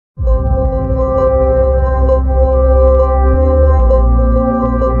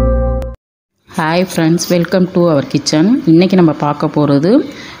Hi friends, welcome to our kitchen. இன்னைக்கு நம்ம பார்க்க போறது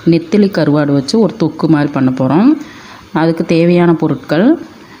நெத்திலி கருவாடு வச்சு ஒரு தொக்கு மாதிரி பண்ண போறோம். அதுக்கு தேவையான பொருட்கள்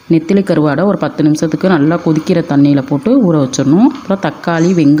நெத்திலி கருவாடை ஒரு 10 நிமிஷத்துக்கு நல்லா கொதிக்கிற தண்ணியில போட்டு ஊற வச்சிரணும். அப்புறம்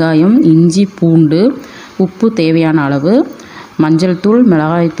தக்காளி, வெங்காயம், இஞ்சி, பூண்டு, உப்பு தேவையான அளவு, மஞ்சள் தூள்,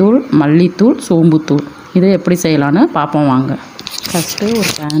 மிளகாய் தூள், மல்லித்தூள், சோம்புத்தூள். இது எப்படி செய்யலாம்னு பாப்போம் வாங்க. ஃபர்ஸ்ட்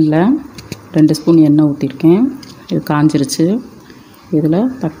ஒரு panல 2 ஸ்பூன் எண்ணெய் ஊத்திருக்கேன். இது காஞ்சிருச்சு. இதில்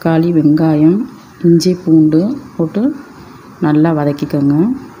தக்காளி, வெங்காயம், இஞ்சி, பூண்டு போட்டு நல்லா வதக்கிக்கோங்க.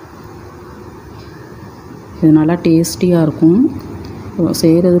 இது நல்லா டேஸ்டியாக இருக்கும்.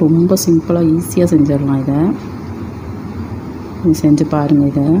 செய்கிறது ரொம்ப சிம்பிளாக ஈஸியாக செஞ்சிடலாம். இதை செஞ்சு பாருங்கள்.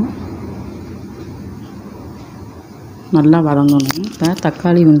 இதை நல்லா வதங்கணும். இப்போ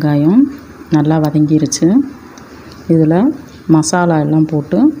தக்காளி, வெங்காயம் நல்லா வதங்கிருச்சு. இதில் மசாலா எல்லாம்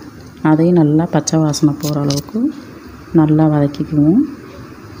போட்டு அதையும் நல்லா பச்சை வாசனை போகிற அளவுக்கு நல்லா வதக்கிக்குவோம்.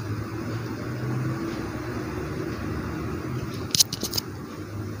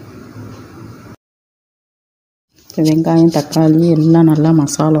 வெங்காயம், தக்காளி எல்லாம் நல்லா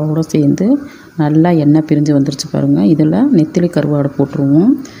மசாலாவோடு சேர்ந்து நல்லா எண்ணெய் பிரிஞ்சு வந்துருச்சு பாருங்கள். இதில் நெத்திலி கருவாடு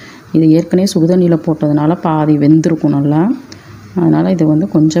போட்டுருவோம். இது ஏற்கனவே சுடுதண்ணியில் போட்டதுனால பாதி வெந்திருக்கும் நல்லா. அதனால் இது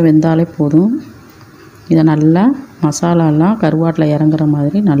கொஞ்சம் வெந்தாலே போதும். இதை நல்லா மசாலாலாம் கருவாட்டில் இறங்குற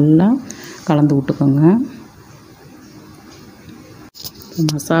மாதிரி நல்லா கலந்து விட்டுக்கோங்க.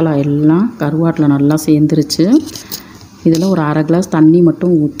 மசாலா எல்லாம் கருவாட்டில் நல்லா சேர்ந்துருச்சு. இதில் ஒரு அரை கிளாஸ் தண்ணி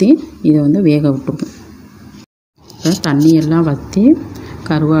மட்டும் ஊற்றி இதை வேக விட்டுருவோம். தண்ணி எல்லாம் வற்றி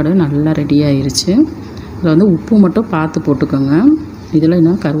கருவாடு நல்லா ரெடி ஆயிருச்சு. இதில் உப்பு மட்டும் பார்த்து போட்டுக்கோங்க. இதில்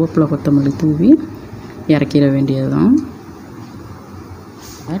இன்னும் கருவேப்பிலை, கொத்தமல்லி தூவி இறக்கிட வேண்டியது தான்.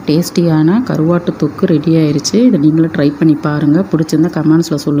 டேஸ்டியான கருவாட்டு தொக்கு ரெடி ஆயிருச்சு. இதை நீங்களும் ட்ரை பண்ணி பாருங்கள். பிடிச்சிருந்தா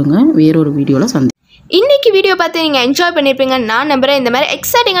கமெண்ட்ஸில் சொல்லுங்கள். வேறொரு வீடியோவில் சந்தி. இன்னைக்கு வீடியோ பார்த்து நீங்கள் என்ஜாய் பண்ணியிருப்பீங்க நான் நம்புகிறேன். இந்த மாதிரி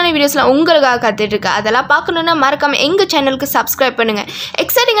எக்ஸைட்டிங்கான வீடியோஸ்லாம் உங்களுக்காக காத்துட்ருக்கு. அதெல்லாம் பார்க்கணுன்னா மறக்காமல் எங்கள் சேனலுக்கு சப்ஸ்கிரைப் பண்ணுங்கள்.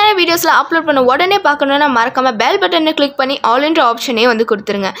 எக்ஸைட்டிங்கான வீடியோஸ்லாம் அப்லோட் பண்ண உடனே பார்க்கணுன்னா மறக்காமல் பெல் பட்டனை கிளிக் பண்ணி ஆல் என்ற ஆப்ஷனே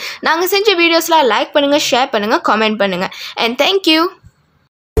கொடுத்துருங்க. நாங்கள் செஞ்ச வீடியோஸ்லாம் லைக் பண்ணுங்கள், ஷேர் பண்ணுங்கள், கமெண்ட் பண்ணுங்கள். And thank you.